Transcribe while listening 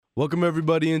Welcome,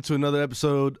 everybody, into another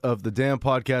episode of the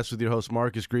Dampodcast with your host,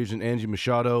 Marcus Greaves and Angie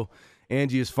Machado.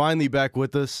 Angie is finally back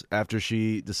with us after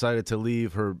she decided to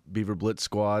leave her Beaver Blitz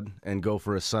squad and go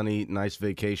for a sunny, nice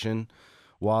vacation,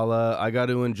 while I got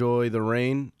to enjoy the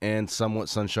rain and somewhat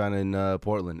sunshine in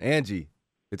Portland. Angie,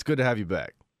 it's good to have you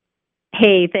back.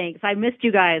 Hey, thanks. I missed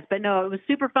you guys, but no, it was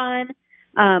super fun.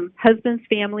 Husband's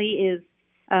family is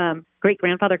great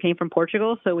grandfather came from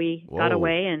Portugal, so we got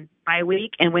away and by a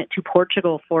week and went to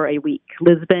Portugal for a week.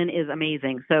 Lisbon is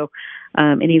amazing. So,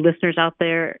 any listeners out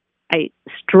there, I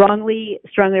strongly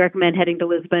recommend heading to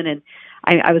Lisbon. And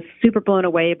I was super blown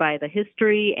away by the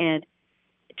history and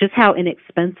just how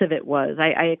inexpensive it was.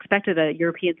 I expected a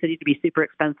European city to be super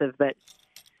expensive, but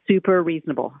super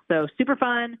reasonable. So super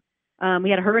fun. We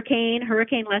had a hurricane.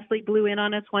 Hurricane Leslie blew in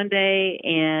on us one day,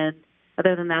 and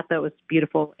other than that, that was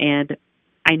beautiful. And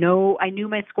I knew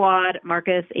my squad: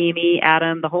 Marcus, Amy,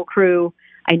 Adam, the whole crew.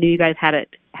 I knew you guys had it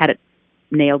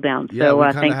nailed down. Yeah, so we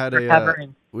kind of thanks had for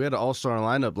covering. we had an all-star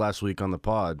lineup last week on the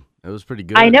pod. It was pretty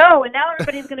good. I know, and now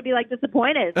everybody's going to be like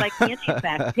disappointed. It's like Angie's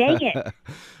back. Dang it.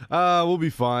 We'll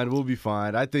be fine. We'll be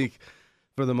fine. I think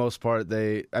for the most part,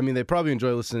 they probably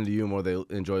enjoy listening to you more than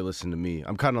they enjoy listening to me.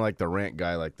 I'm kind of like the rant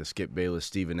guy, like the Skip Bayless,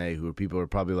 Stephen A., who people are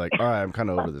probably like, all right, I'm kind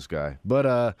of over this guy.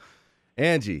 But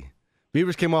Angie,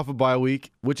 Beavers came off a bye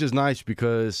week, which is nice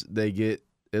because they get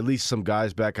at least some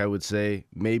guys back, I would say.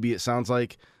 Maybe it sounds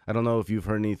like. I don't know if you've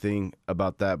heard anything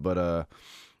about that, but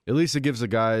at least it gives the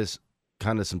guys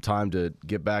kind of some time to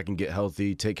get back and get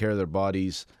healthy, take care of their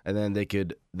bodies, and then they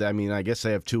could, I guess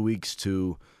they have 2 weeks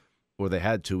or they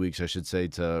had 2 weeks, I should say,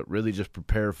 to really just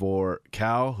prepare for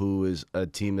Cal, who is a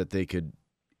team that they could,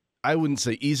 I wouldn't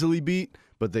say easily beat,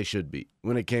 but they should beat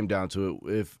when it came down to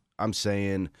it. If I'm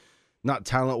saying not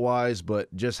talent-wise,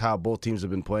 but just how both teams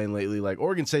have been playing lately. Like,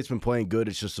 Oregon State's been playing good.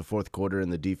 It's just the fourth quarter in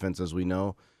the defense, as we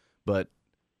know. But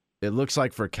it looks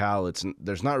like for Cal,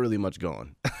 there's not really much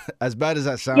going. As bad as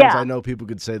that sounds, Yeah. I know people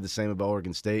could say the same about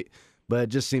Oregon State, but it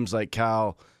just seems like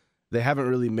Cal, they haven't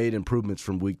really made improvements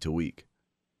from week to week.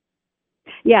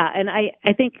 Yeah, and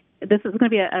I think this is going to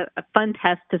be a fun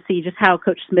test to see just how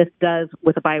Coach Smith does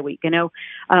with a bye week. You know,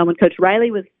 when Coach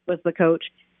Riley was the coach,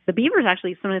 the Beavers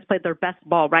actually sometimes played their best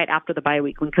ball right after the bye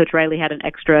week. When Coach Riley had an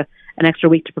extra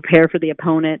week to prepare for the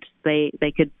opponent, they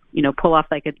could pull off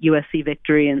like a USC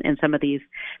victory and some of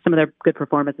their good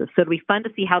performances. So it'll be fun to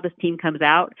see how this team comes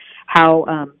out. How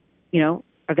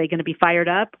are they going to be fired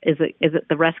up? Is it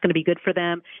the rest going to be good for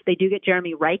them? They do get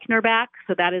Jeremy Reichner back,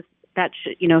 so that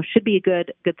should be a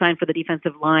good sign for the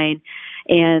defensive line.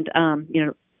 And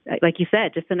like you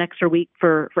said, just an extra week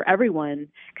for everyone,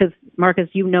 because Marcus,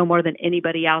 you know more than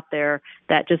anybody out there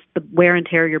that just the wear and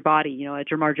tear of your body, a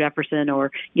Jamar Jefferson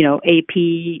or AP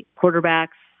quarterbacks,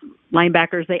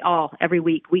 linebackers, they all every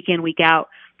week in, week out,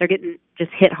 they're getting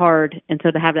just hit hard, and so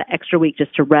to have that extra week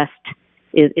just to rest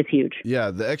is huge.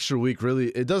 Yeah, the extra week really,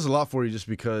 it does a lot for you, just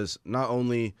because not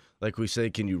only, like we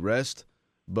say, can you rest,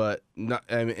 but not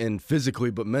and physically,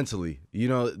 but mentally.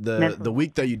 The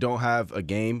week that you don't have a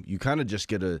game, you kind of just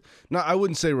get I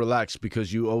wouldn't say relax,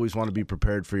 because you always want to be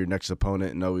prepared for your next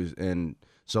opponent and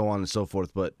so on and so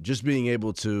forth. But just being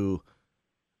able to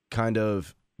kind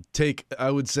of take,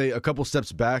 I would say, a couple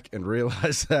steps back and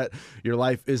realize that your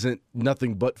life isn't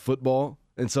nothing but football.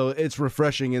 And so it's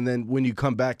refreshing. And then when you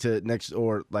come back to next,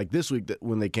 or like this week,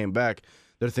 when they came back,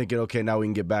 they're thinking, okay, now we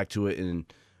can get back to it. And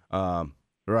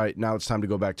right now it's time to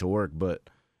go back to work. But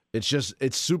it's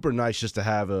super nice just to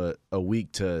have a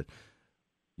week to,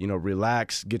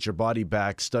 relax, get your body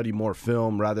back, study more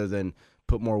film rather than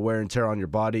put more wear and tear on your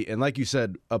body. And like you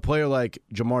said, a player like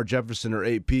Jamar Jefferson or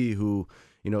AP, who,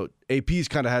 AP's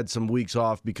kind of had some weeks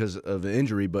off because of the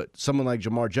injury, but someone like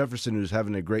Jamar Jefferson, who's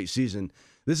having a great season,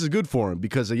 this is good for him,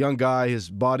 because a young guy, his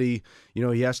body,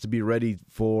 he has to be ready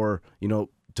for,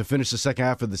 to finish the second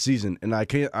half of the season. And I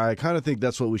kind of think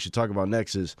that's what we should talk about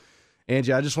next is,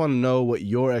 Angie, I just want to know what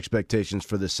your expectations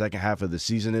for the second half of the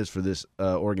season is for this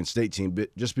Oregon State team,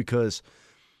 just because,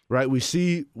 right, we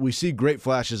see great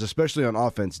flashes, especially on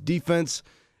offense. Defense,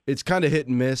 it's kind of hit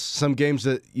and miss. Some games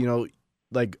that,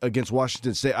 like against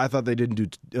Washington State, I thought they didn't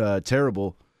do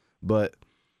terrible, but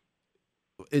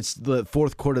it's the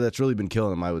fourth quarter that's really been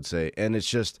killing them, I would say. And it's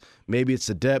just, maybe it's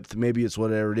the depth, maybe it's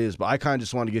whatever it is, but I kind of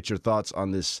just want to get your thoughts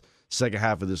on this second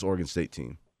half of this Oregon State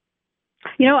team.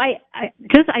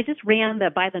 I just ran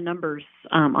by the numbers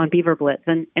on Beaver Blitz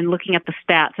and looking at the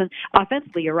stats. And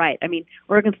offensively, you're right. I mean,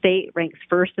 Oregon State ranks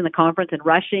first in the conference in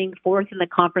rushing, fourth in the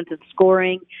conference in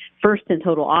scoring, first in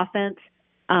total offense.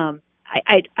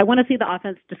 I want to see the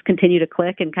offense just continue to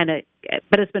click and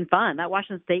but it's been fun. That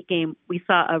Washington State game, we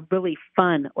saw a really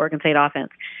fun Oregon State offense.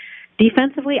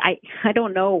 Defensively, I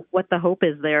don't know what the hope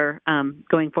is there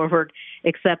going forward,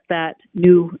 except that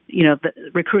the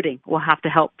recruiting will have to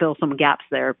help fill some gaps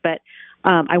there. But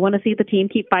I want to see the team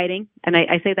keep fighting, and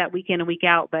I say that week in and week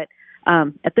out. But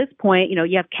at this point,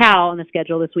 you have Cal on the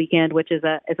schedule this weekend, which is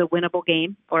a winnable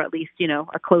game, or at least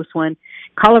a close one.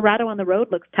 Colorado on the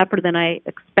road looks tougher than I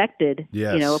expected.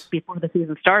 Yes. Before the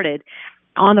season started,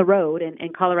 on the road,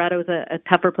 and Colorado is a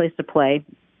tougher place to play.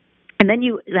 And then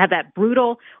you have that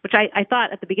brutal, which I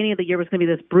thought at the beginning of the year was going to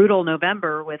be this brutal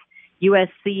November with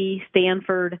USC,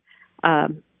 Stanford,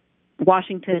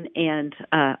 Washington, and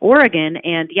Oregon.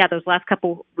 And, yeah, those last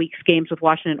couple weeks games with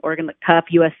Washington and Oregon look tough.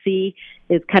 USC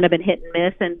has kind of been hit and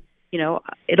miss. And,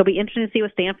 it'll be interesting to see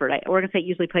with Stanford. Oregon State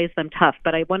usually plays them tough.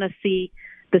 But I want to see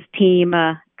this team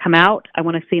come out. I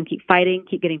want to see them keep fighting,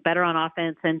 keep getting better on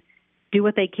offense, and do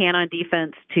what they can on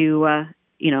defense to,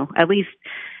 at least –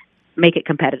 make it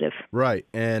competitive. Right.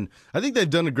 And I think they've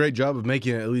done a great job of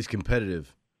making it at least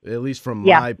competitive, at least from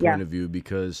my point of view,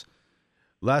 because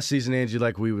last season, Angie,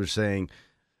 like we were saying,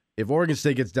 if Oregon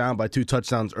State gets down by 2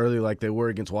 touchdowns early like they were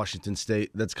against Washington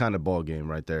State, that's kind of ball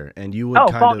game right there. And you would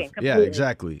yeah,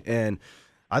 exactly. And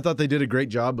I thought they did a great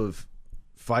job of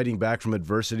fighting back from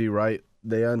adversity, right?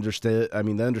 They understood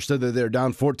that they're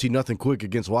down 14-0 quick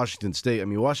against Washington State. I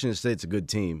mean, Washington State's a good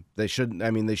team. They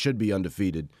should be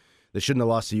undefeated. They shouldn't have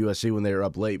lost to USC when they were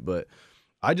up late, but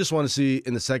I just want to see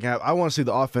in the second half, I want to see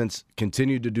the offense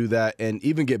continue to do that and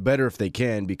even get better if they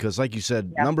can, because like you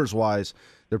said, numbers-wise,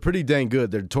 they're pretty dang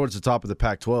good. They're towards the top of the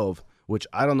Pac-12, which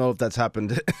I don't know if that's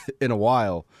happened in a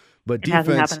while. But it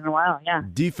hasn't happened in a while, yeah.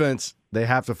 Defense, they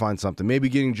have to find something. Maybe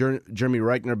getting Jeremy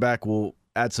Reichner back will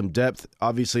add some depth.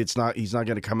 Obviously, he's not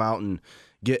going to come out and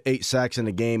get 8 sacks in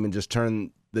a game and just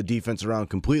turn the defense around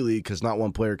completely, because not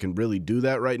one player can really do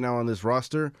that right now on this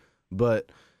roster.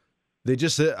 But I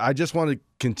just want to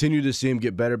continue to see him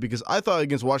get better, because I thought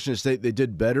against Washington State they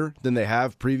did better than they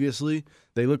have previously.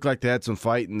 They looked like they had some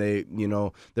fight, and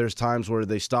there's times where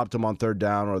they stopped him on 3rd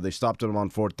down, or they stopped him on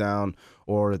 4th down,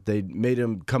 or they made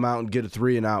him come out and get a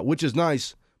 3 and out, which is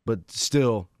nice, but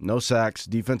still no sacks.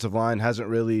 Defensive line hasn't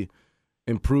really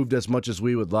improved as much as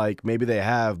we would like. Maybe they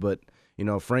have, but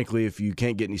frankly, if you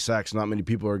can't get any sacks, not many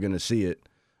people are going to see it.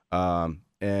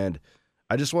 And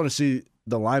I just want to see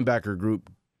the linebacker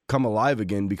group come alive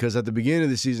again, because at the beginning of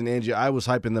the season, Angie, I was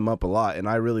hyping them up a lot, and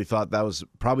I really thought that was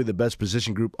probably the best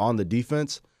position group on the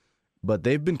defense, but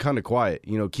they've been kind of quiet.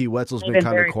 Key Wetzel's been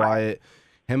kind of quiet.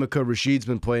 Hemika Rashid's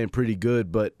been playing pretty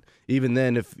good, but even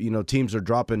then, if teams are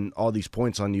dropping all these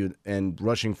points on you and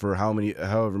rushing for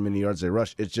however many yards they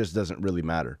rush, it just doesn't really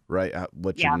matter, right?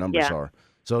 What your numbers are.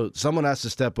 So someone has to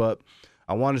step up.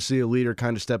 I want to see a leader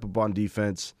kind of step up on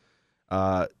defense.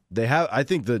 I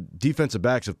think the defensive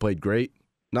backs have played great.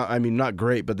 Not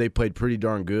great, but they played pretty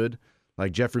darn good.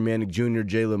 Like Jeffrey Manning Jr.,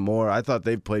 Jalen Moore, I thought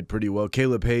they've played pretty well.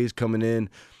 Caleb Hayes coming in,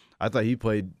 I thought he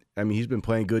played. He's been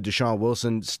playing good. Deshaun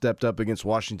Wilson stepped up against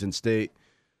Washington State.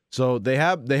 So they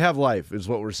have life, is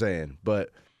what we're saying. But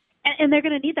and they're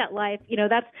going to need that life.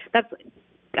 That's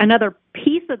another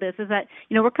piece of this, is that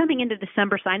we're coming into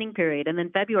December signing period and then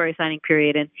February signing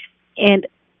period, and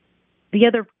the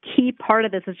other key part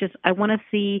of this is just I want to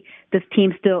see this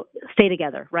team still stay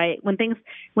together, right? When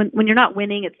you're not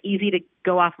winning, it's easy to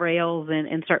go off rails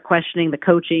and start questioning the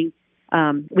coaching.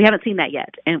 We haven't seen that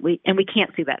yet, and we can't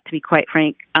see that, to be quite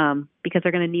frank, because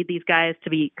they're going to need these guys to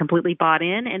be completely bought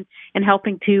in and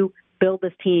helping to build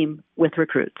this team with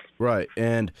recruits. Right,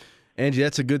 and Angie,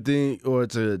 that's a good thing, or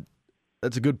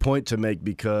that's a good point to make,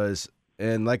 because,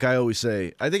 and like I always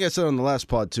say, I think I said on the last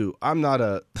pod too, I'm not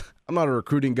a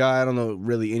recruiting guy. I don't know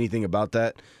really anything about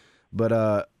that.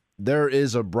 But there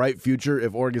is a bright future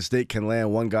if Oregon State can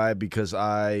land one guy, because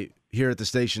here at the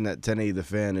station at 1080 The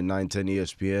Fan and 910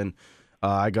 ESPN,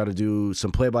 I got to do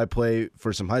some play-by-play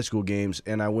for some high school games,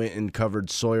 and I went and covered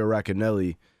Sawyer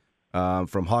Racanelli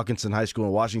from Hawkinson High School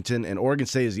in Washington, and Oregon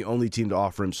State is the only team to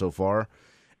offer him so far.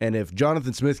 And if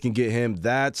Jonathan Smith can get him,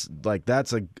 that's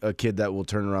a kid that will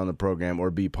turn around the program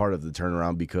or be part of the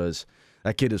turnaround, because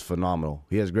that kid is phenomenal.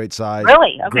 He has great size,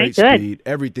 really? Okay, great good. speed,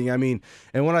 everything.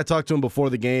 And when I talked to him before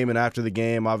the game and after the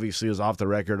game, obviously it was off the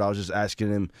record, I was just asking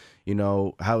him,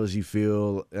 how does he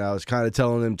feel? And I was kind of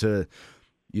telling him to,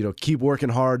 keep working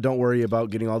hard. Don't worry about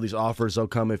getting all these offers. They'll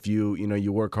come if you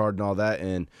work hard and all that.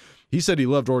 And he said he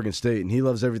loved Oregon State and he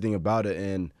loves everything about it.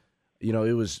 And,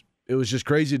 it was just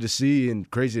crazy to see and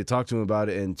crazy to talk to him about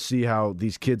it and see how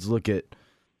these kids look at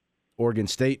Oregon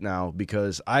State now,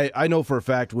 because I know for a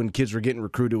fact when kids were getting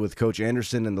recruited with Coach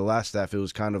Anderson and the last staff, it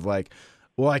was kind of like,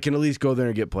 well, I can at least go there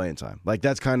and get playing time. Like,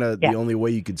 that's kind of the only way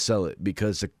you could sell it,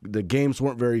 because the games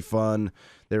weren't very fun.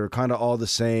 They were kind of all the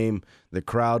same. The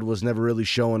crowd was never really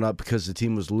showing up because the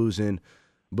team was losing.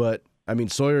 But, I mean,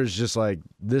 Sawyer is just like,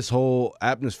 this whole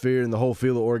atmosphere and the whole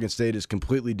feel of Oregon State is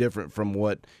completely different from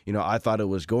what, I thought it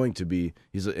was going to be.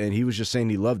 And he was just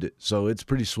saying he loved it. So it's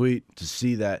pretty sweet to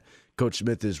see that Coach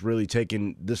Smith is really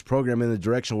taking this program in the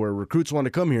direction where recruits want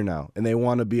to come here now, and they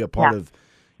want to be a part of,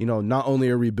 not only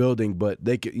a rebuilding, but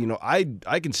they can,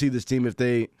 I can see this team if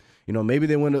they, maybe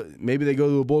they maybe they go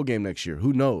to a bowl game next year.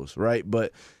 Who knows, right?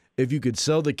 But if you could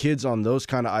sell the kids on those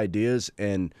kind of ideas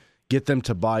and get them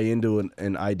to buy into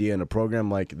an idea and a program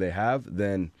like they have,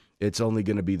 then it's only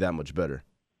going to be that much better.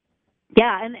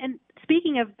 Yeah, and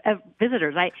speaking of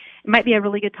visitors, it might be a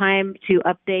really good time to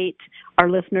update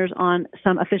our listeners on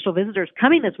some official visitors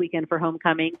coming this weekend for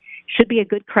homecoming. Should be a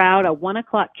good crowd, a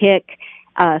 1:00 kick,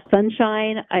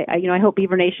 sunshine. I hope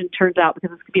Beaver Nation turns out,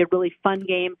 because this could be a really fun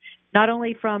game, not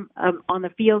only from on the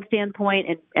field standpoint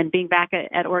and being back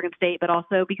at Oregon State, but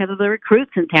also because of the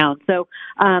recruits in town. So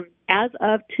as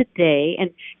of today,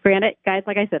 and granted, guys,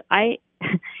 like I said,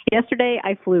 yesterday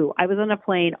I flew. I was on a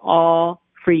plane all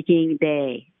freaking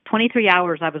day. 23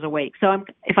 hours I was awake. So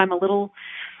if I'm a little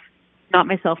not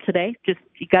myself today, just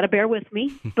you got to bear with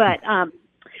me. But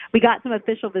we got some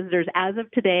official visitors as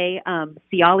of today.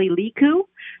 Siali Liku,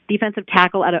 defensive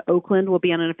tackle out of Oakland, will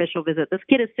be on an official visit. This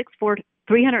kid is 6'4",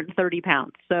 330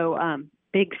 pounds. So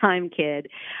big time kid,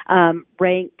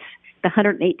 ranked the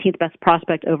 118th best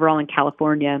prospect overall in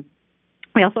California.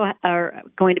 We also are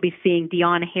going to be seeing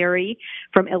Dion Harry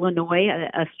from Illinois,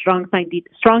 a strong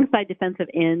side defensive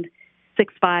end,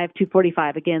 6'5",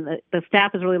 245. Again, the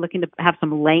staff is really looking to have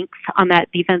some length on that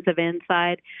defensive end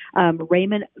side.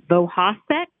 Raymond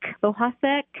Vohasek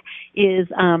is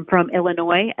from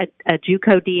Illinois, a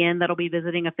JUCO DN that'll be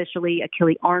visiting officially.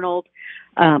 Achille Arnold,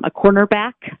 a corner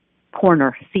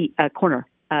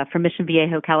from Mission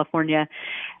Viejo, California.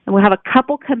 And we'll have a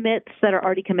couple commits that are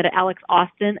already committed. Alex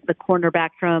Austin, the cornerback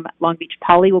from Long Beach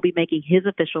Poly, will be making his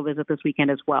official visit this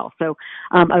weekend as well. So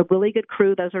a really good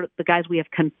crew. Those are the guys we have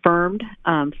confirmed.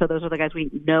 So those are the guys we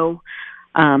know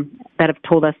that have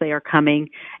told us they are coming,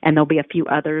 and there'll be a few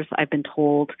others, I've been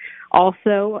told.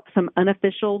 Also, some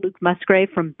unofficial. Luke Musgrave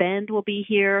from Bend will be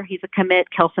here. He's a commit.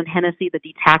 Kelson Hennessy, the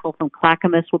D tackle from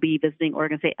Clackamas, will be visiting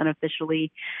Oregon State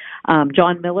unofficially.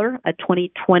 John Miller, a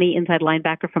 2020 inside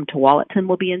linebacker from Tualatin,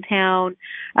 will be in town.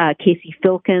 Casey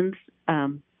Filkins,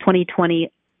 2020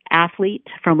 athlete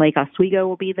from Lake Oswego,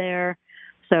 will be there.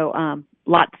 So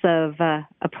lots of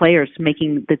players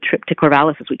making the trip to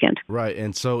Corvallis this weekend. Right,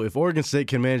 and so if Oregon State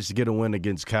can manage to get a win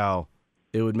against Cal,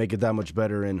 it would make it that much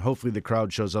better, and hopefully the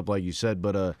crowd shows up like you said.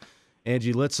 But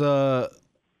Angie, let's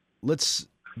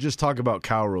just talk about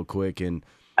Cal real quick. And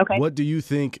okay. What do you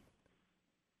think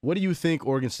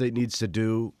Oregon State needs to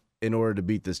do in order to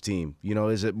beat this team?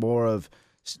 Is it more of,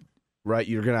 right,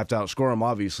 you're going to have to outscore them,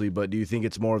 obviously, but do you think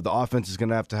it's more of the offense is going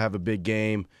to have a big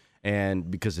game, and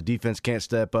because the defense can't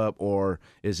step up, or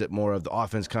is it more of the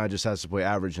offense kind of just has to play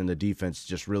average and the defense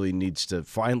just really needs to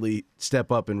finally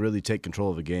step up and really take control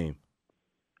of the game?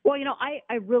 Well,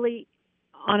 I really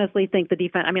honestly think the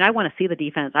defense, I want to see the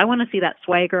defense. I want to see that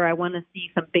swagger. I want to see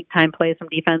some big-time plays from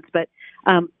defense. But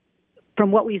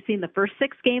from what we've seen the first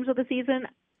 6 games of the season,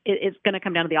 it's going to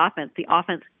come down to the offense. The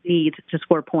offense needs to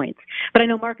score points. But I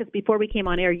know, Marcus, before we came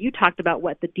on air, you talked about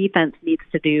what the defense needs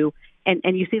to do, and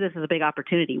you see this as a big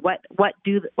opportunity. What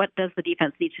does the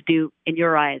defense need to do, in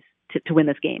your eyes, to win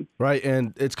this game? Right,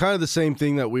 and it's kind of the same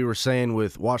thing that we were saying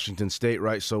with Washington State,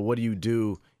 right? So what do you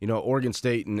do? Oregon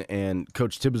State and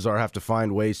Coach Tibazar have to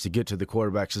find ways to get to the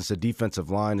quarterback since the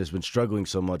defensive line has been struggling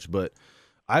so much. But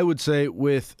I would say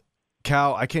with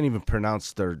Cal, I can't even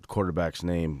pronounce their quarterback's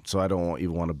name, so I don't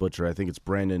even want to butcher it. I think it's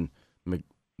Brandon It's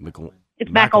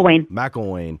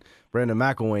McElwain. Brandon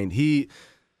McElwain.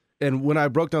 And when I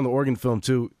broke down the Oregon film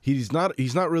too, he's not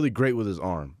really great with his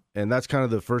arm. And that's kind of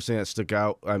the first thing that stood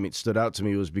out to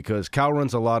me, was because Cal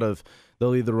runs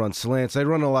they'll either run slants, they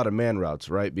run a lot of man routes,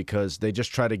 right? Because they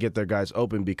just try to get their guys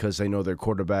open because they know their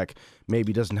quarterback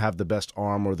maybe doesn't have the best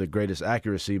arm or the greatest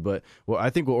accuracy. But I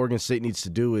think what Oregon State needs to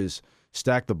do is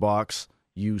stack the box.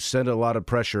 You send a lot of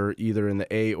pressure either in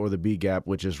the A or the B gap,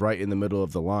 which is right in the middle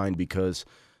of the line, because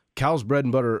Cal's bread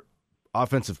and butter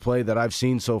offensive play that I've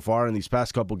seen so far in these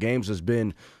past couple games has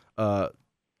been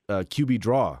QB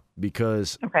draw,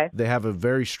 because they have a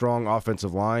very strong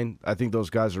offensive line. I think those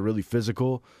guys are really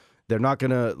physical. They're not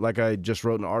going to, like I just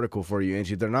wrote an article for you,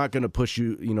 Angie, they're not going to push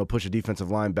a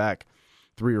defensive line back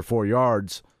 3 or 4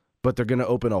 yards, but they're going to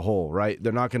open a hole, right?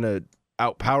 They're not going to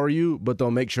outpower you, but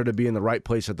they'll make sure to be in the right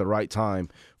place at the right time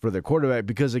for their quarterback.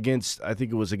 Because I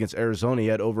think it was against Arizona, he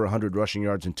had over 100 rushing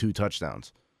yards and 2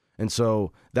 touchdowns. And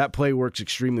so that play works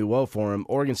extremely well for him.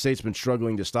 Oregon State's been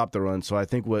struggling to stop the run, so I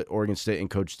think what Oregon State and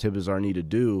Coach Tibizar need to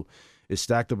do is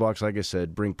stack the box, like I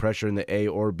said, bring pressure in the A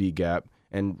or B gap,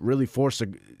 and really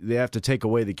they have to take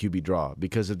away the QB draw.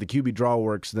 Because if the QB draw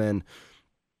works, then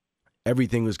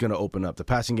everything is going to open up. The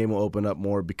passing game will open up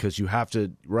more because you have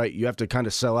to kind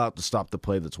of sell out to stop the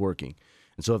play that's working.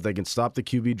 And so if they can stop the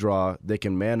QB draw, they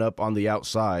can man up on the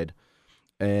outside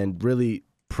and really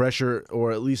pressure,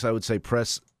 or at least I would say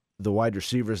press the wide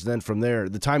receivers. Then from there,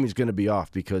 the timing's going to be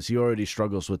off because he already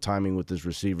struggles with timing with his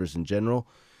receivers in general.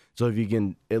 So if you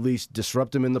can at least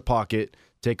disrupt him in the pocket,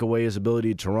 take away his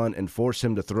ability to run, and force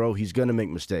him to throw, he's going to make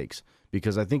mistakes.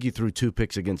 Because I think he threw 2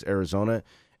 picks against Arizona,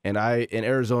 and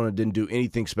Arizona didn't do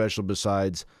anything special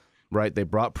besides, right, they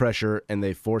brought pressure and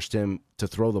they forced him to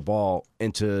throw the ball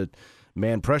into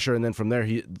man pressure, and then from there,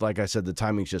 like I said, the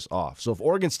timing's just off. So if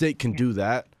Oregon State can do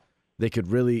that, they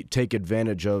could really take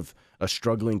advantage of a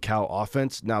struggling Cal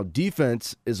offense. Now,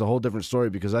 defense is a whole different story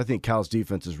because I think Cal's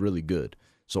defense is really good.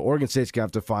 So Oregon State's going to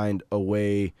have to find a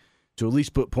way to at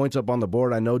least put points up on the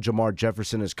board. I know Jamar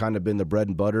Jefferson has kind of been the bread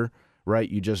and butter, right?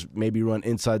 You just maybe run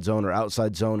inside zone or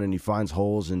outside zone, and he finds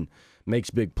holes and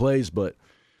makes big plays. But,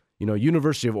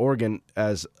 University of Oregon,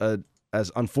 as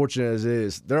unfortunate as it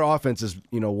is, their offense is,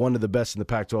 one of the best in the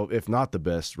Pac-12, if not the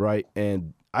best, right?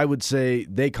 And I would say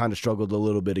they kind of struggled a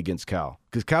little bit against Cal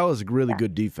because Cal is a really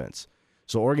good defense.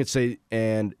 So Oregon State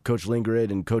and Coach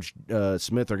Lingard and Coach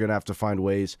Smith are going to have to find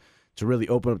ways to really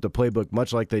open up the playbook,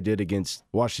 much like they did against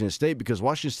Washington State, because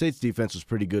Washington State's defense was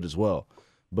pretty good as well.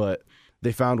 But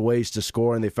they found ways to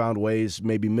score, and they found ways,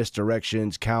 maybe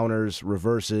misdirections, counters,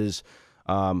 reverses,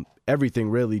 everything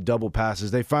really, double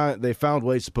passes. They found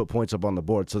ways to put points up on the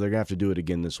board, so they're going to have to do it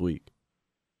again this week.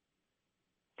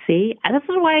 See, this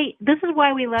is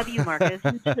why we love you, Marcus.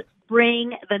 You just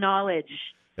bring the knowledge.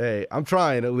 Hey, I'm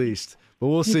trying at least, but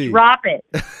we'll see. Drop it.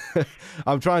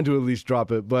 I'm trying to at least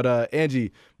drop it. But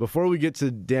Angie, before we get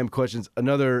to damn questions, I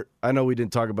know we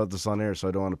didn't talk about this on air, so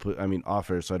I don't want to off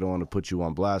air, so I don't want to put you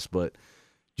on blast. But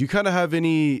do you kind of have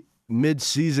any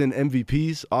mid-season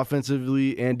MVPs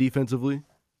offensively and defensively?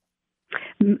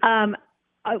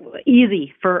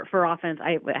 Easy for offense.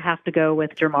 I have to go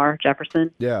with Jamar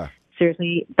Jefferson. Yeah.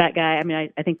 Seriously, that guy. I mean,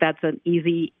 I think that's an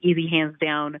easy hands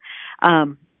down.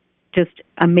 Just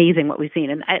amazing what we've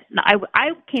seen. And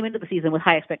I came into the season with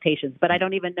high expectations, but I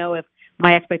don't even know if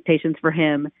my expectations for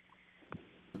him.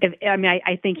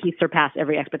 I think he surpassed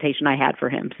every expectation I had for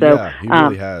him. So yeah, he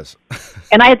really has.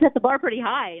 And I had set the bar pretty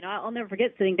high. I'll never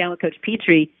forget sitting down with Coach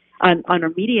Petrie on our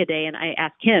media day, and I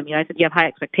asked him. I said, "You have high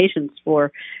expectations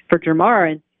for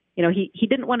Jamar," and he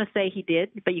didn't want to say he did,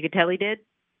 but you could tell he did.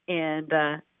 And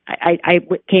I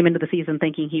came into the season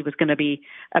thinking he was going to be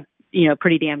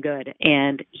pretty damn good,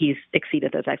 and he's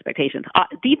exceeded those expectations.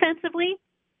 Defensively,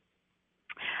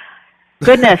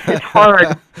 goodness, it's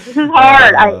hard. This is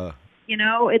hard.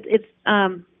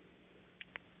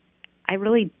 I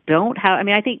really don't have.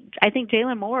 I think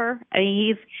Jalen Moore.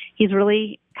 He's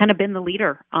really kind of been the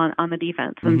leader on the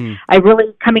defense. And I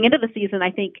really, coming into the season,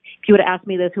 I think if you would have asked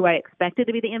me this, who I expected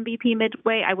to be the MVP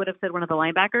midway, I would have said one of the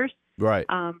linebackers. Right.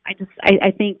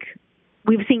 I think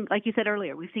we've seen, like you said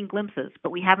earlier, we've seen glimpses,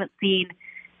 but we haven't seen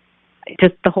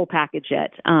just the whole package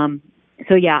yet.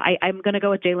 So yeah, I'm going to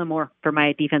go with Jalen Moore for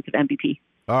my defensive MVP.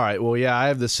 All right. Well, yeah, I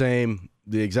have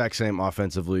the exact same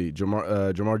offensively.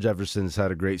 Jamar Jefferson's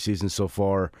had a great season so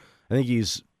far. I think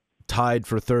he's tied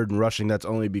for third in rushing. That's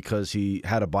only because he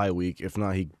had a bye week. If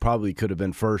not, he probably could have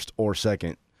been first or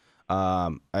second.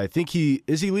 I think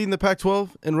is he leading the Pac-12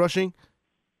 in rushing?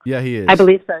 Yeah, he is. I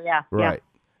believe so, yeah. Right.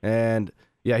 Yeah. And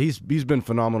yeah, he's been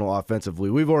phenomenal offensively.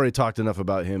 We've already talked enough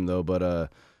about him though,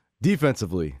 but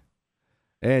defensively,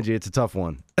 Angie, it's a tough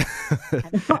one.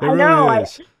 It really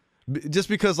is. Just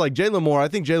because, like, Jalen Moore, I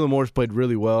think Jalen Moore's played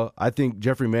really well. I think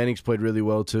Jeffrey Manning's played really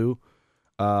well, too.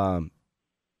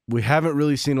 We haven't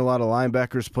really seen a lot of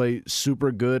linebackers play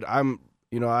super good. I'm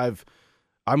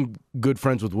good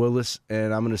friends with Willis,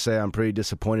 and I'm going to say I'm pretty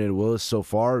disappointed in Willis so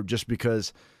far just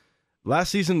because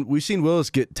last season we've seen Willis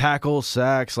get tackles,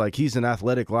 sacks. Like, he's an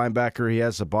athletic linebacker. He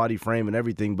has a body frame and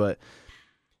everything, but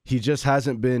he just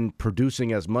hasn't been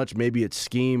producing as much. Maybe it's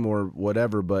scheme or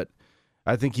whatever, but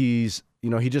I think he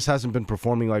just hasn't been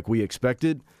performing like we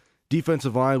expected.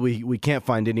 Defensive line, we can't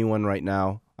find anyone right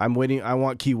now. I'm waiting. I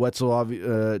want Key Wetzel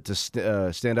to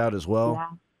stand out as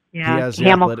well. Yeah. He has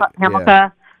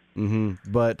Hamilka. Yeah.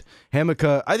 But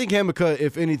Hamilka, I think Hamilka,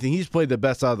 if anything, he's played the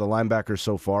best out of the linebackers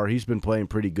so far. He's been playing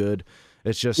pretty good.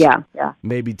 It's just yeah.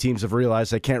 maybe teams have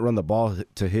realized they can't run the ball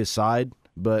to his side.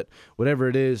 But whatever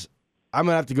it is, I'm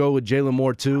going to have to go with Jalen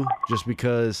Moore too, just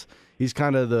because he's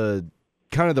kind of the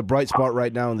bright spot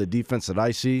right now in the defense that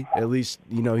I see. At least,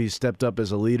 he's stepped up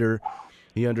as a leader.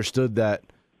 He understood that,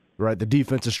 right, the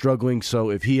defense is struggling, so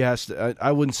if he has to,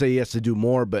 I wouldn't say he has to do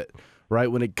more, but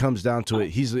right, when it comes down to it,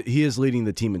 he is leading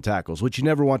the team in tackles, which you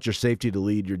never want your safety to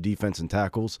lead your defense in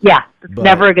tackles. Yeah, it's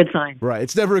never a good sign. Right,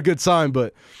 it's never a good sign,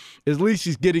 but at least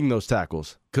he's getting those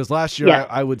tackles. Because last year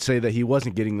I would say that he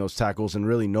wasn't getting those tackles, and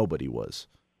really nobody was.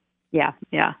 Yeah.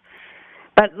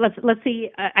 But let's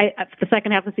see. The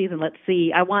second half of the season, let's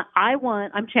see.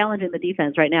 I'm challenging the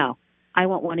defense right now. I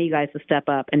want one of you guys to step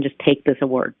up and just take this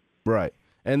award. Right.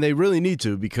 And they really need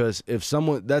to, because if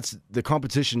the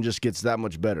competition just gets that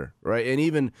much better, right?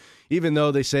 And even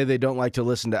though they say they don't like to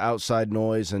listen to outside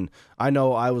noise, and I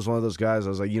know I was one of those guys, I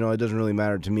was like, it doesn't really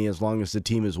matter to me as long as the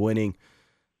team is winning.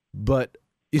 But,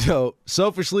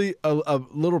 selfishly, a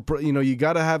little, you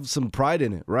got to have some pride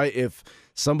in it, right? If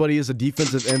somebody is a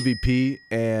defensive MVP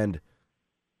and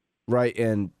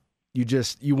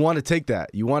you want to take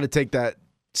that. You want to take that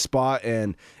spot,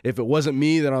 and if it wasn't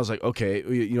me, then I was like, okay,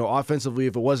 offensively,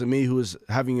 if it wasn't me who was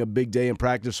having a big day in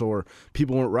practice or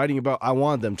people weren't writing about, I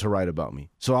wanted them to write about me.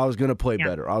 So I was going to play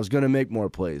better. I was going to make more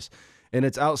plays. And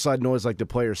it's outside noise like the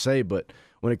players say, but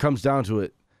when it comes down to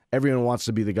it, everyone wants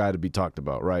to be the guy to be talked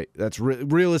about, right? That's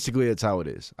realistically, it's how it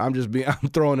is. I'm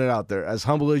throwing it out there. As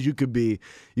humble as you could be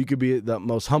the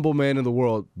most humble man in the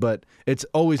world, but it's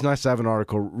always nice to have an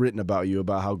article written about you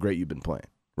about how great you've been playing,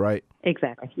 right?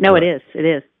 Exactly. No, right. It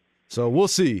is. So we'll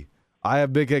see. I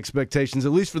have big expectations,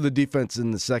 at least for the defense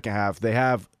in the second half. They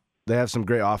have some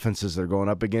great offenses they're going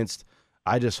up against.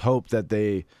 I just hope that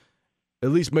they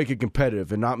at least make it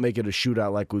competitive and not make it a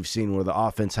shootout like we've seen where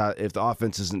if the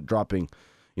offense isn't dropping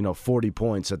 40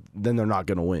 points, then they're not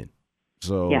going to win.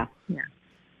 So yeah.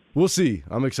 We'll see.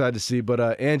 I'm excited to see.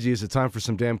 But Angie, is it time for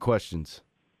some damn questions?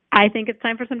 I think it's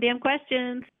time for some damn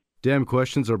questions. Damn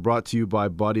questions are brought to you by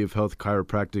Body of Health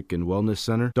Chiropractic and Wellness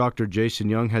Center. Dr. Jason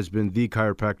Young has been the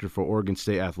chiropractor for Oregon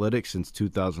State Athletics since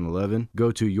 2011.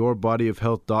 Go to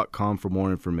yourbodyofhealth.com for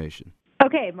more information.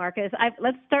 Okay, Marcus,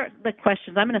 let's start the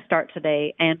questions. I'm going to start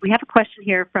today, and we have a question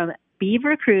here from Beaver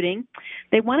Recruiting.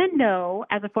 They want to know,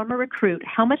 as a former recruit,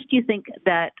 how much do you think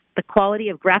that the quality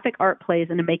of graphic art plays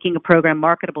into making a program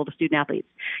marketable to student athletes?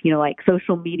 Like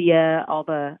social media, all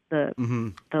the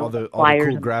all the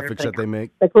flyers, cool graphics that they make.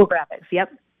 The cool graphics.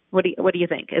 Yep. What do you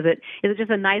think? Is it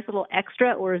just a nice little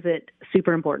extra, or is it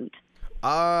super important?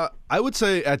 I would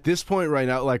say at this point right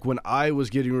now, like when I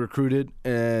was getting recruited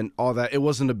and all that, it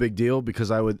wasn't a big deal because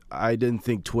I didn't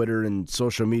think Twitter and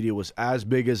social media was as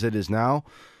big as it is now.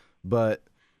 But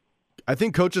I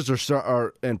think coaches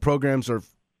and programs are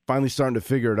finally starting to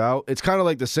figure it out. It's kind of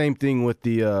like the same thing with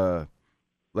the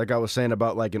like I was saying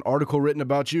about like an article written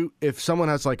about you. If someone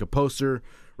has like a poster,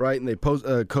 right, and they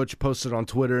coach posted on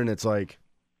Twitter and it's like,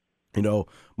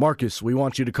 Marcus, we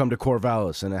want you to come to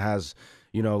Corvallis, and it has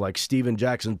like Steven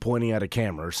Jackson pointing at a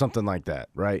camera or something like that,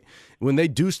 right? When they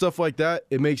do stuff like that,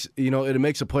 it makes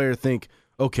a player think,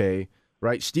 okay,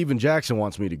 right, Steven Jackson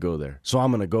wants me to go there, so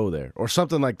I'm going to go there, or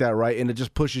something like that, right? And it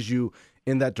just pushes you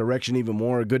in that direction even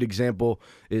more. A good example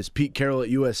is Pete Carroll at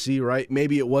USC, right?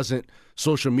 Maybe it wasn't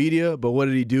social media, but what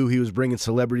did he do? He was bringing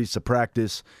celebrities to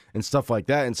practice and stuff like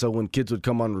that. And so when kids would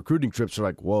come on recruiting trips, they're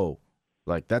like, whoa,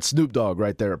 like that's Snoop Dogg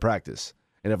right there at practice.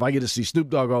 And if I get to see Snoop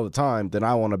Dogg all the time, then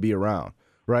I want to be around,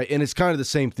 right? And it's kind of the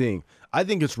same thing. I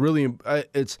think it's really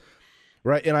it's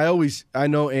right. And I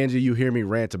know, Angie, you hear me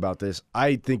rant about this.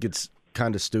 I think it's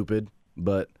kind of stupid,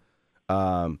 but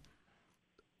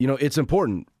it's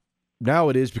important. Now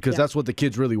it is, because that's what the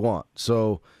kids really want.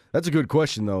 So that's a good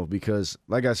question, though, because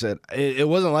like I said, it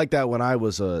wasn't like that when I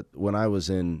was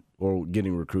in or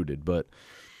getting recruited. But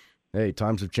hey,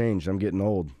 times have changed. I'm getting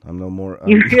old. I'm no more.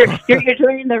 You're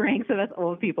joining the ranks of us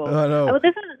old people. I know. Oh,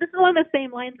 this is along the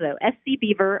same lines, though. SC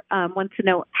Beaver wants to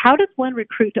know, how does one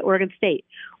recruit to Oregon State?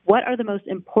 What are the most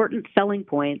important selling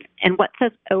points, and what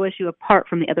sets OSU apart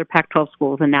from the other Pac-12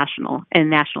 schools and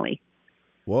nationally?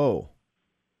 Whoa.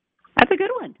 That's a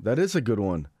good one. That is a good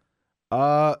one.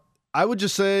 I would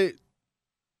just say,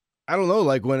 I don't know,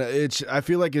 like I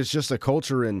feel like it's just a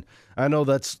culture, and I know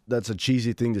that's a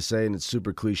cheesy thing to say, and it's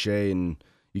super cliche, and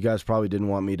you guys probably didn't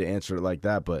want me to answer it like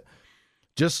that, but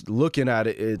just looking at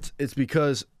it, it's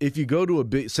because if you go to a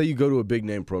big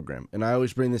name program, and I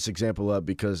always bring this example up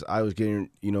because I was getting,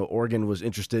 Oregon was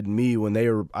interested in me when they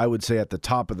were, I would say, at the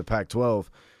top of the Pac-12,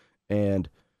 and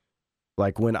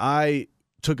like when I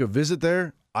took a visit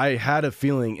there, I had a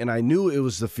feeling, and I knew it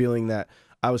was the feeling that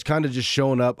I was kind of just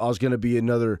showing up. I was going to be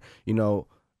another,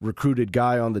 recruited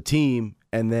guy on the team,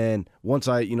 and then once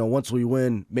we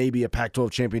win maybe a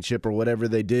Pac-12 championship or whatever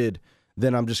they did,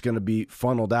 then I'm just going to be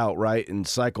funneled out, right, and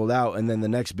cycled out, and then the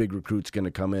next big recruit's going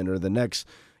to come in, or the next,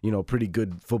 pretty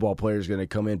good football player is going to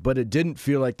come in. But it didn't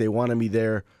feel like they wanted me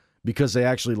there because they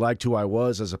actually liked who I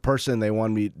was as a person. They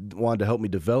wanted to help me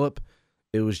develop.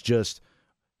 It was just,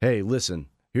 hey, listen,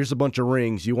 here's a bunch of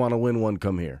rings. You want to win one,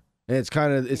 come here. And it's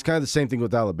kind of the same thing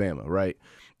with Alabama, right?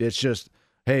 It's just,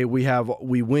 hey,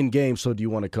 we win games, so do you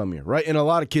want to come here, right? And a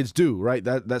lot of kids do, right?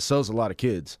 That sells a lot of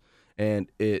kids.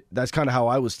 And that's kind of how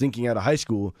I was thinking out of high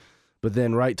school. But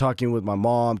then, right, talking with my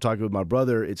mom, talking with my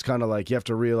brother, it's kind of like you have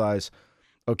to realize,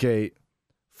 okay,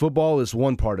 football is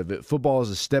one part of it. Football is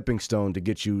a stepping stone to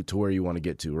get you to where you want to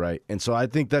get to, right? And so I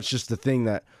think that's just the thing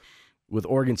that with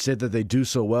Oregon State that they do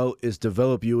so well is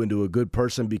develop you into a good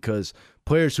person, because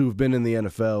players who've been in the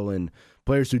NFL and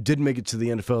players who didn't make it to the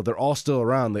NFL, they're all still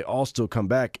around. They all still come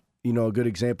back. A good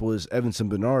example is Evanson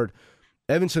Bernard.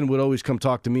 Evanson would always come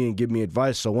talk to me and give me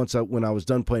advice. So when I was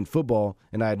done playing football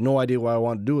and I had no idea what I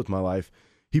wanted to do with my life,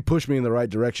 he pushed me in the right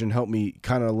direction, helped me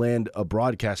kind of land a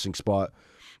broadcasting spot,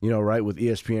 right, with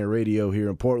ESPN Radio here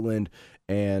in Portland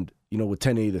and, with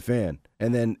 1080 The Fan.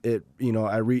 And then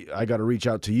I got to reach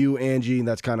out to you, Angie, and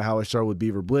that's kind of how I started with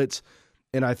Beaver Blitz.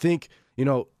 And I think,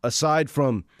 aside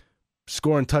from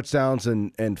scoring touchdowns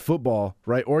and football,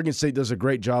 right, Oregon State does a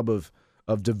great job of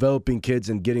developing kids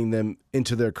and getting them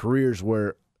into their careers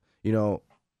where,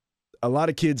 a lot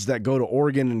of kids that go to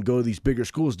Oregon and go to these bigger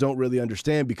schools don't really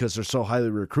understand because they're so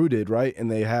highly recruited, right? And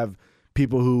they have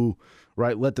people who,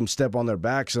 right, let them step on their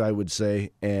backs, I would say,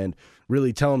 and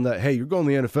really tell them that, hey, you're going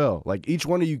to the NFL. Like, each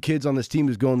one of you kids on this team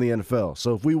is going to the NFL.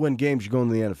 So if we win games, you're going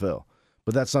to the NFL.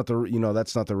 But that's not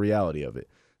the reality of it.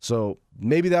 So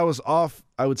maybe that was off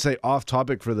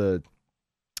topic for the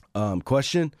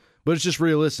question. But it's just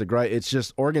realistic, right? It's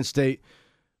just Oregon State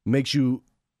makes you,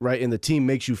 right, and the team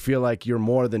makes you feel like you're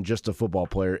more than just a football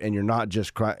player and you're not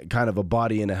just kind of a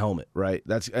body in a helmet, right?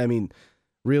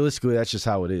 Realistically, that's just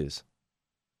how it is.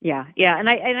 Yeah, and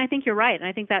I think you're right. And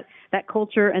I think that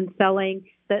culture and selling,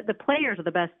 the players are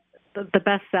the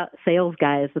best sales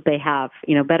guys that they have,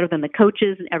 better than the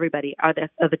coaches and everybody are the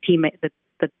teammate,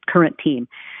 the current team.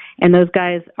 And those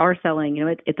guys are selling,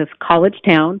 it's a college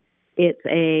town. It's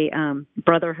a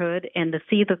brotherhood, and to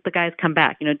see that the guys come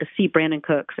back, to see Brandon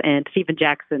Cooks and Steven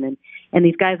Jackson and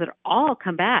these guys that all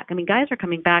come back. I mean, guys are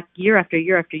coming back year after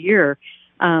year after year,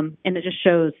 and it just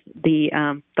shows the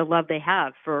love they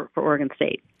have for Oregon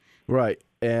State. Right,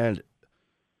 and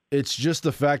it's just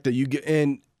the fact that you get,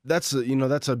 and that's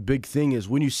a big thing is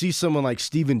when you see someone like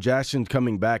Steven Jackson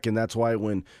coming back, and that's why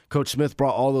when Coach Smith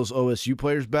brought all those OSU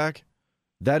players back,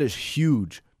 that is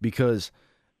huge because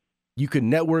you can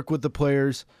network with the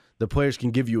players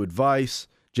can give you advice.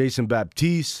 Jason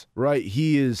Baptiste, right?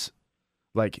 He is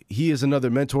another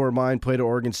mentor of mine, played at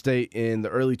Oregon State in the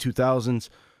early 2000s.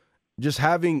 Just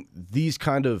having these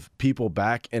kind of people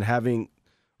back and having,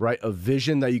 right, a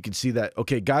vision that you can see that,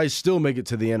 okay, guys still make it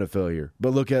to the NFL here, but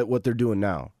look at what they're doing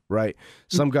now, right?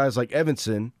 Some guys like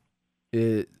Evanson,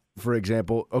 for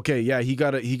example, okay, yeah, he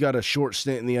got a short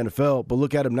stint in the NFL, but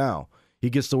look at him now. He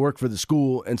gets to work for the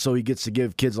school, and so he gets to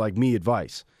give kids like me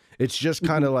advice. It's just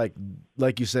kind of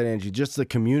like you said, Angie, just the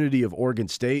community of Oregon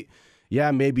State. Yeah,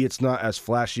 maybe it's not as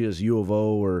flashy as U of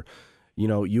O or,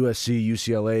 USC,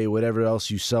 UCLA, whatever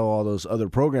else you sell all those other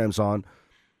programs on,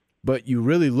 but you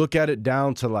really look at it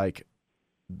down to like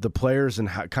the players and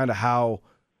how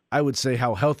I would say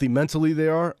how healthy mentally they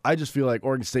are. I just feel like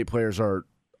Oregon State players are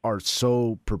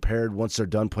so prepared once they're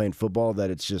done playing football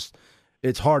that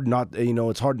it's hard not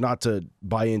to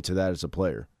buy into that as a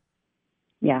player.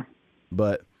 Yeah.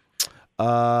 But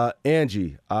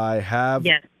Angie, I have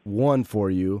one for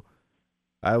you.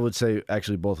 I would say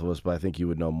actually both of us, but I think you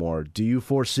would know more. Do you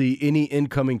foresee any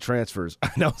incoming transfers? I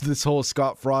know this whole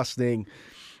Scott Frost thing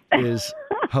is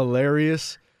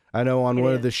hilarious. I know on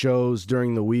one of the shows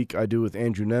during the week I do with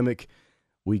Andrew Nemec,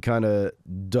 we kind of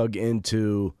dug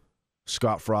into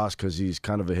Scott Frost because he's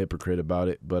kind of a hypocrite about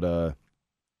it. But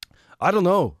I don't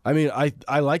know. I mean,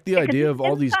 I like the idea of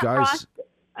all these guys. Frost,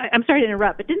 I'm sorry to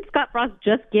interrupt, but didn't Scott Frost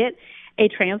just get a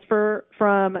transfer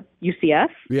from UCF?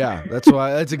 Yeah,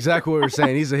 that's exactly what we're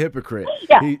saying. He's a hypocrite.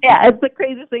 Yeah, it's the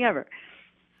craziest thing ever.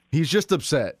 He's just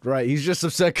upset, right? He's just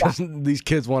upset because these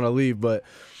kids want to leave. But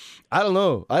I don't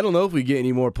know. I don't know if we get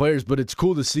any more players, but it's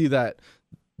cool to see that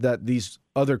these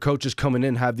other coaches coming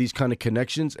in have these kind of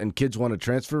connections and kids want to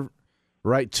transfer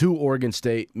right to Oregon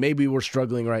State. Maybe we're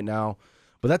struggling right now.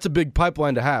 But that's a big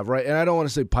pipeline to have, right? And I don't want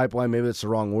to say pipeline, maybe that's the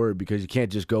wrong word because you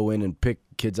can't just go in and pick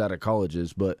kids out of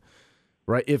colleges. But,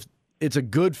 right, if it's a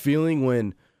good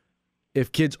feeling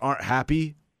if kids aren't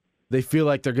happy they feel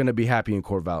like they're going to be happy in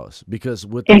Corvallis, because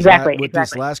with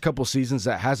this last couple seasons,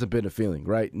 that hasn't been a feeling,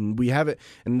 right? And we haven't,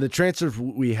 and the transfers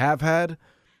we have had,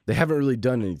 they haven't really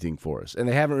done anything for us, and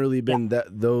they haven't really been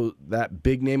that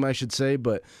big name, I should say.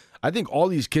 But I think all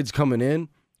these kids coming in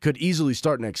could easily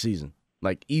start next season,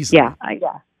 like easily.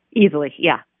 Yeah, easily,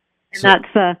 yeah. And so,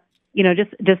 that's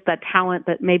just that talent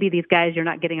that maybe these guys, you're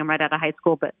not getting them right out of high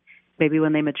school, but maybe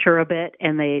when they mature a bit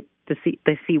and they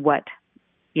see what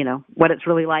it's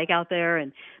really like out there,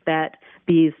 and that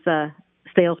these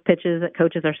sales pitches that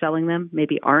coaches are selling them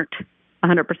maybe aren't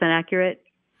 100% accurate.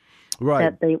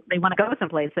 Right. That they want to go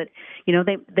someplace that,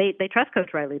 they trust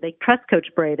Coach Riley, they trust Coach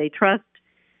Bray, they trust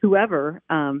whoever.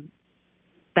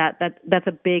 That's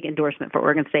a big endorsement for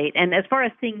Oregon State. And as far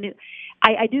as seeing new,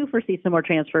 I do foresee some more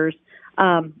transfers.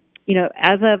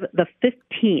 As of the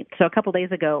 15th, so a couple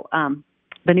days ago,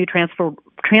 the new transfer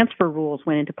rules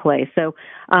went into play. So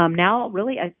now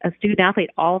really a student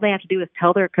athlete, all they have to do is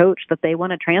tell their coach that they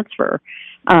want to transfer,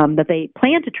 that they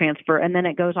plan to transfer, and then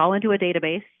it goes all into a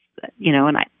database,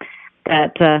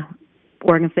 that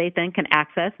Oregon State then can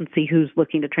access and see who's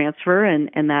looking to transfer,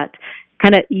 and that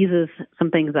kind of eases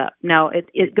some things up. Now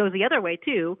it goes the other way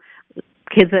too.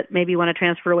 Kids that maybe want to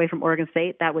transfer away from Oregon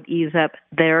State, that would ease up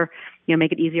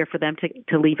make it easier for them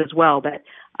to leave as well. But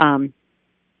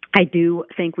I do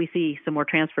think we see some more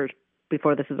transfers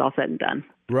before this is all said and done.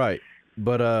 Right.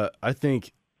 But I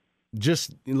think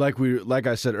just like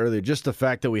I said earlier, just the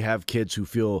fact that we have kids who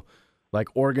feel like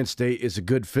Oregon State is a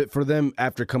good fit for them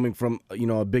after coming from,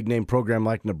 a big name program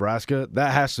like Nebraska,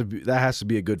 that has to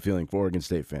be a good feeling for Oregon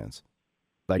State fans.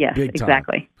 Yes, big time.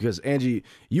 Exactly. Because Angie,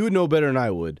 you would know better than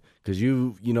I would, because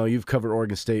you've covered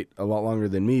Oregon State a lot longer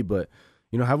than me, but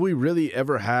have we really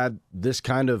ever had this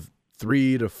kind of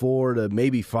 3 to 4 to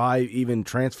maybe 5 even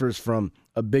transfers from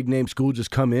a big name school just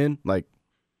come in like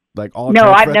all?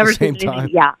 No, I've never seen anything.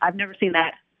 Yeah, I've never seen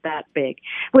that big.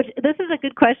 Which, this is a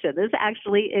good question. This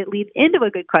actually, it leads into a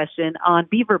good question on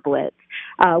Beaver Blitz.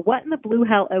 What in the blue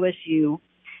hell OSU?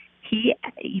 He's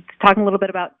talking a little bit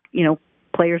about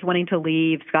players wanting to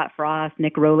leave. Scott Frost,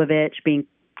 Nick Rolovich being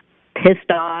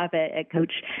pissed off at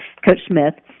Coach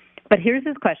Smith. But here's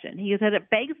his question. He said it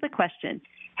begs the question: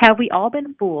 have we all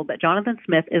been fooled that Jonathan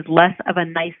Smith is less of a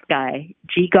nice guy,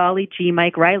 gee golly, gee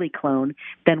Mike Riley clone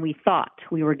than we thought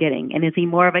we were getting? And is he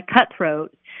more of a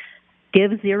cutthroat,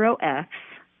 give 0 Fs,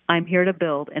 I'm here to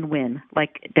build and win,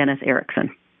 like Dennis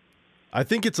Erickson? I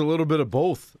think it's a little bit of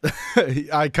both.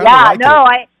 I kind of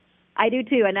like it. I do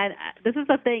too. And this is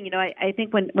the thing, I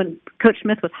think when Coach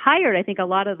Smith was hired, I think a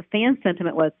lot of the fan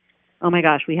sentiment was, oh my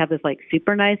gosh, we have this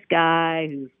super nice guy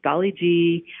who's golly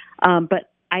gee.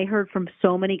 But I heard from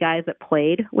so many guys that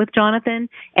played with Jonathan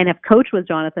and have coached with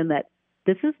Jonathan that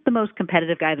this is the most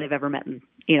competitive guy they've ever met. And,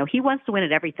 he wants to win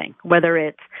at everything, whether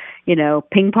it's,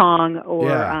 ping pong or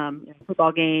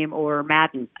football game or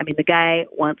Madden. I mean, the guy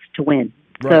wants to win.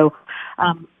 Right. So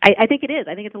I think it is.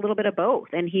 I think it's a little bit of both.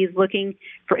 And he's looking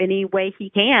for any way he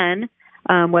can,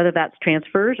 whether that's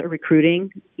transfers or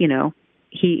recruiting,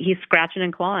 He's scratching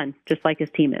and clawing just like his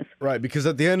team is. Right, because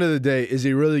at the end of the day, is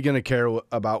he really going to care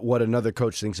about what another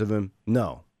coach thinks of him?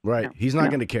 No, right? No. He's not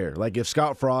going to care. Like if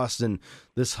Scott Frost and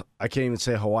this, I can't even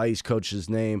say Hawaii's coach's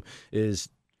name, is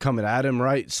coming at him,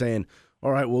 right, saying,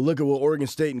 all right, well, look at what Oregon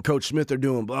State and Coach Smith are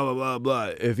doing, blah, blah, blah, blah.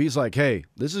 If he's like, hey,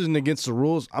 this isn't against the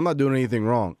rules, I'm not doing anything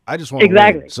wrong. I just want to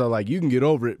win. So, you can get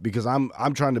over it because I'm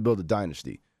trying to build a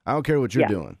dynasty. I don't care what you're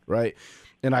doing, right?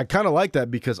 And I kind of like that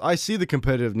because I see the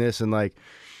competitiveness, and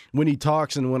when he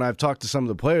talks and when I've talked to some of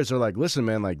the players, they're like, listen,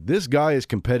 man, this guy is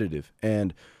competitive.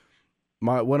 And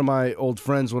one of my old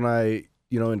friends, when I,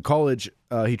 in college,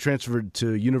 he transferred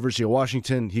to University of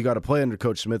Washington. He got to play under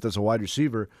Coach Smith as a wide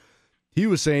receiver. He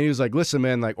was like, listen,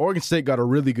 man, Oregon State got a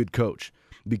really good coach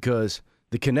because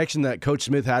the connection that Coach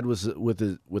Smith had with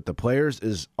the players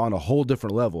is on a whole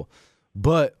different level.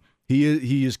 But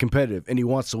he is competitive and he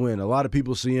wants to win. A lot of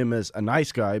people see him as a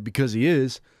nice guy because he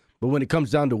is, but when it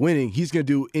comes down to winning, he's going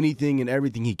to do anything and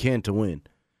everything he can to win.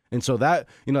 And so that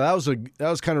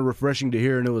was kind of refreshing to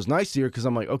hear, and it was nice to hear because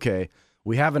I'm like, okay,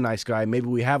 we have a nice guy. Maybe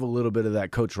we have a little bit of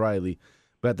that Coach Riley,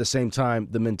 but at the same time,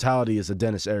 the mentality is a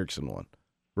Dennis Erickson one,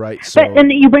 right? So,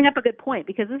 and you bring up a good point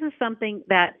because this is something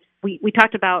that we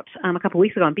talked about a couple of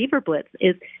weeks ago on Beaver Blitz,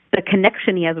 is the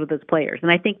connection he has with his players.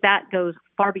 And I think that goes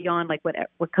far beyond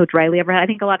what Coach Riley ever had. I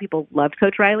think a lot of people loved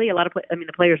Coach Riley.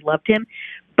 The players loved him.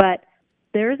 But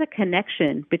there is a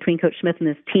connection between Coach Smith and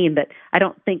his team that I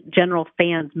don't think general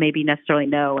fans maybe necessarily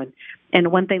know.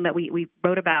 And one thing that we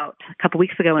wrote about a couple of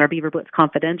weeks ago in our Beaver Blitz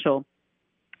Confidential,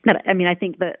 that I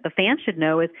think the fans should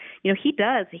know is,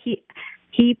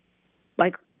 he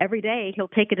every day he'll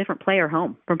take a different player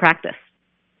home from practice.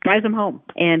 drives them home.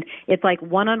 And it's like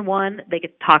one-on-one. They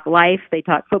get to talk life, they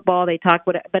talk football, they talk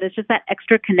what, but it's just that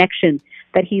extra connection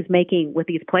that he's making with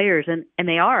these players, and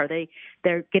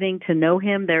they're getting to know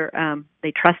him.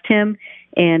 They trust him,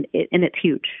 and it's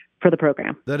huge for the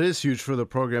program. That is huge for the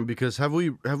program, because have we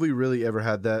really ever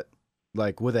had that?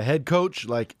 Like with a head coach,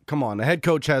 like, come on, a head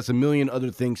coach has a million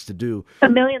other things to do. A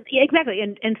million, yeah, exactly.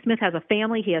 And Smith has a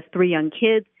family. He has 3 young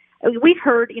kids. We've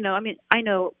heard, I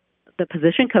know the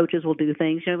position coaches will do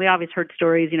things. We always heard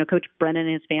stories, Coach Brennan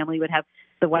and his family would have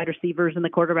the wide receivers and the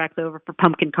quarterbacks over for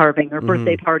pumpkin carving or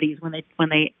birthday parties when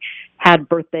they had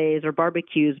birthdays or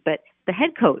barbecues. But the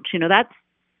head coach,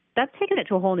 that's taken it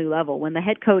to a whole new level when the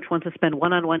head coach wants to spend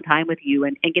one-on-one time with you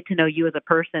and get to know you as a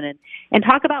person and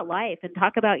talk about life and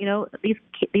talk about,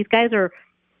 these guys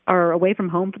are away from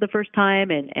home for the first time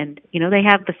and they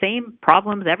have the same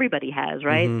problems everybody has,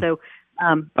 right? So,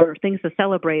 or things to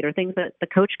celebrate or things that the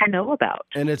coach can know about.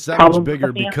 And it's that much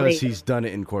bigger because he's done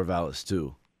it in Corvallis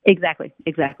too. Exactly.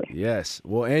 Yes.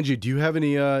 Well, Angie, do you have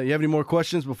any more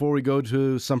questions before we go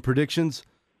to some predictions?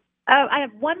 I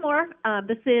have one more.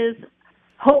 This is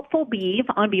Hopeful Beeve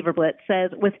on Beaver Blitz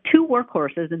says, with 2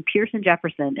 workhorses in Pierce and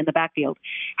Jefferson in the backfield,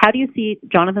 how do you see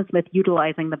Jonathan Smith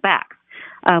utilizing the backs?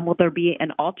 Will there be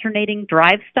an alternating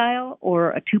drive style or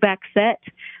a 2-back set,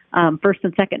 first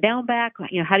and second down back?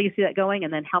 How do you see that going?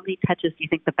 And then how many touches do you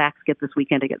think the backs get this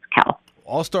weekend against Cal?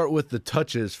 I'll start with the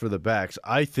touches for the backs.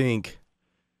 I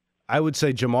would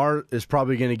say Jamar is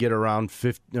probably going to get around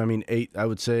 8. I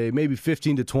would say maybe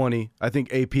 15 to 20. I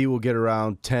think AP will get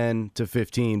around 10 to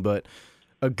 15, but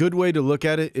a good way to look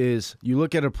at it is you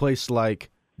look at a place like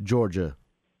Georgia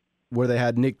where they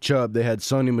had Nick Chubb, they had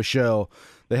Sonny Michel,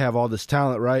 they have all this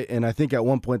talent, right? And I think at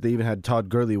one point they even had Todd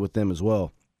Gurley with them as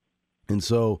well. And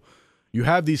so you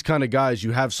have these kind of guys,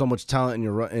 you have so much talent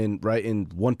in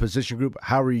one position group.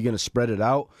 How are you going to spread it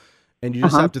out? And you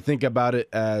just have to think about it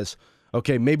as,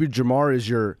 okay, maybe Jamar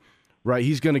is right,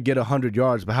 he's going to get 100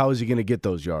 yards, but how is he going to get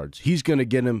those yards? He's going to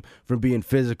get them from being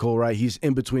physical, right? He's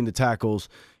in between the tackles.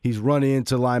 He's running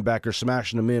into linebackers,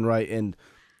 smashing them in, right? And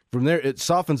from there, it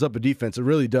softens up a defense. It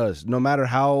really does. No matter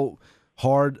how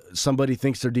hard somebody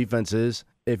thinks their defense is,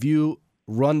 if you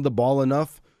run the ball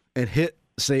enough and hit,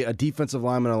 say, a defensive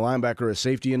lineman, a linebacker, or a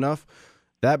safety enough,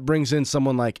 that brings in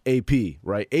someone like AP,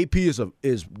 right? AP is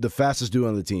the fastest dude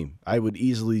on the team. I could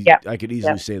easily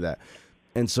say that.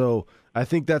 And so I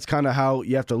think that's kind of how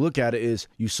you have to look at it is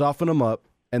you soften them up,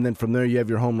 and then from there you have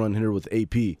your home run hitter with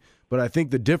AP. But I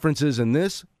think the differences in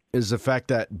this is the fact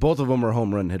that both of them are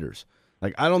home run hitters.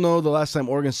 Like, I don't know the last time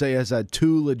Oregon State has had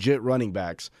 2 legit running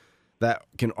backs that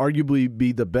can arguably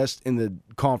be the best in the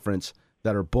conference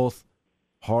that are both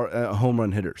home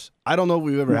run hitters. I don't know if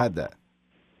we've ever had that.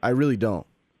 I really don't.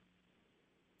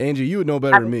 Angie, you would know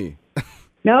better than me.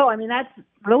 No, that's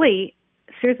really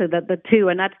seriously the 2,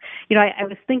 and that's I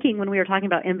was thinking when we were talking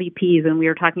about MVPs and we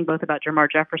were talking both about Jamar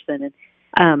Jefferson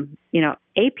and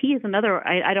AP is another.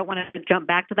 I don't want to jump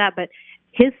back to that, but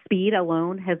his speed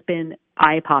alone has been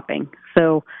eye popping.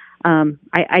 So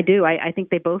I do. I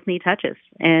think they both need touches,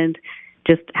 and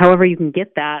just however you can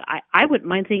get that, I wouldn't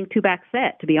mind seeing 2-back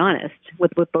set, to be honest,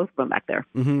 with both of them back there.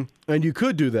 Mm-hmm. And you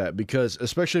could do that because,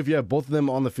 especially if you have both of them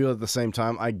on the field at the same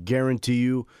time, I guarantee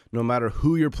you, no matter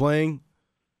who you're playing,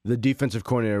 the defensive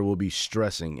coordinator will be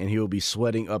stressing and he will be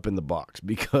sweating up in the box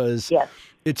because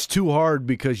it's too hard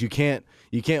because you can't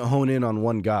hone in on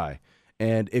one guy.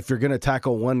 And if you're going to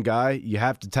tackle one guy, you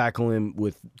have to tackle him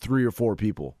with 3 or 4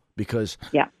 people because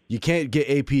you can't get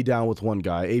AP down with one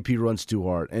guy. AP runs too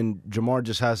hard. And Jamar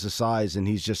just has the size and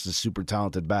he's just a super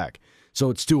talented back.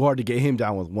 So it's too hard to get him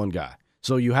down with one guy.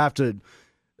 So you have to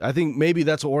 – I think maybe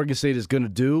that's what Oregon State is going to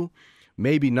do.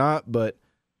 Maybe not, but –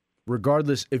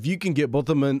 regardless, if you can get both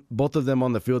of them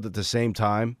on the field at the same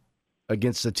time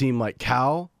against a team like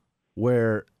Cal,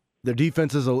 where their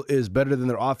defense is better than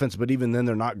their offense, but even then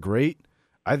they're not great,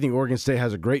 I think Oregon State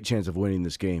has a great chance of winning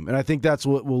this game. And I think that's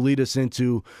what will lead us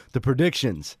into the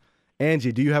predictions.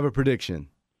 Angie, do you have a prediction?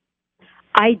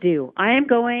 I do. I am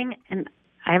going, and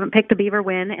I haven't picked a Beaver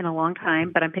win in a long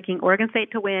time, but I'm picking Oregon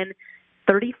State to win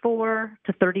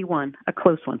 34-31, a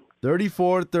close one.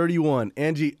 34-31.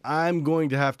 Angie, I'm going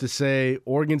to have to say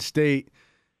Oregon State.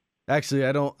 Actually,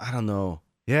 I don't know.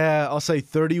 Yeah, I'll say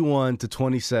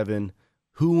 31-27.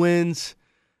 Who wins?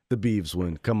 The Beavs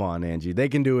win. Come on, Angie. They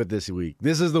can do it this week.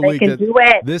 This is the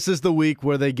This is the week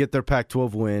where they get their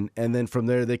Pac-12 win, and then from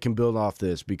there they can build off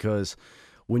this because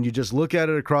when you just look at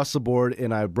it across the board,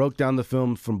 and I broke down the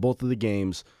film from both of the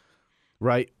games,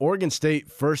 right? Oregon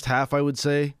State, first half, I would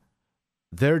say,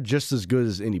 they're just as good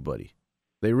as anybody.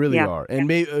 They really are. And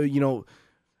maybe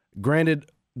granted,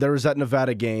 there was that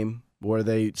Nevada game, where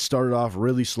they started off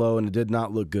really slow and it did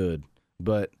not look good.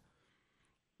 But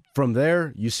from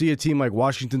there, you see a team like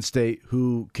Washington State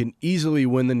who can easily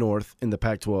win the North in the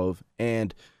Pac-12,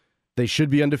 and they should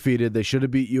be undefeated. They should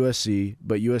have beat USC,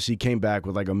 but USC came back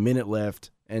with like a minute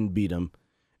left and beat them.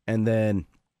 And then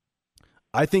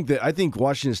I think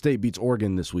Washington State beats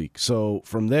Oregon this week. So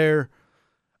from there,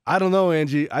 I don't know,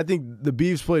 Angie. I think the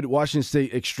Beavs played Washington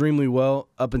State extremely well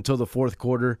up until the fourth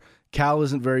quarter. Cal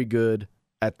isn't very good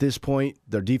at this point.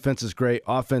 Their defense is great.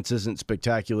 Offense isn't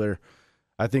spectacular.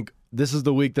 I think this is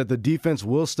the week that the defense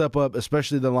will step up,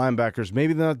 especially the linebackers.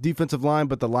 Maybe not defensive line,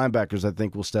 but the linebackers, I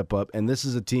think, will step up. And this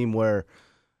is a team where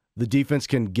the defense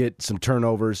can get some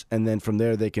turnovers, and then from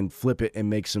there they can flip it and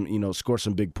make some, score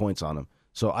some big points on them.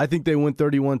 So I think they win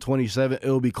 31-27.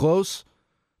 It'll be close,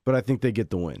 but I think they get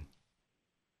the win.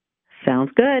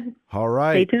 Sounds good. All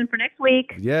right. Stay tuned for next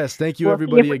week. Yes, thank you,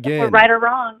 everybody, again. If we're right or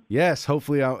wrong. Yes,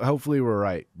 hopefully we're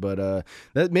right. But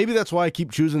maybe that's why I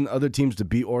keep choosing other teams to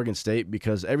beat Oregon State,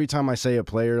 because every time I say a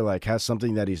player like has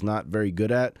something that he's not very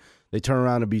good at, they turn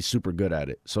around and be super good at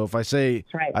it. So if I say,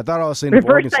 right. I thought I was saying if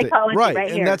Oregon State, right,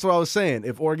 and here. That's what I was saying.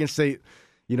 If Oregon State,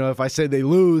 if I say they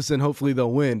lose, then hopefully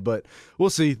they'll win. But we'll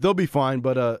see. They'll be fine.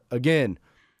 But again,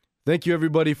 thank you,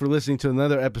 everybody, for listening to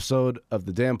another episode of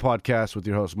the Dampodcast with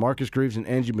your hosts, Marcus Greaves and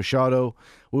Angie Machado.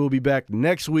 We will be back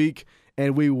next week,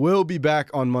 and we will be back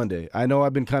on Monday. I know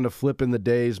I've been kind of flipping the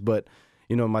days, but,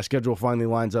 my schedule finally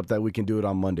lines up that we can do it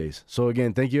on Mondays. So,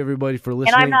 again, thank you, everybody, for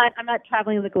listening. And I'm not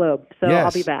traveling the globe, so yes,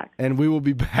 I'll be back. And we will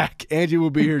be back. Angie will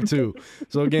be here, too.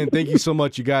 So, again, thank you so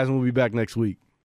much, you guys, and we'll be back next week.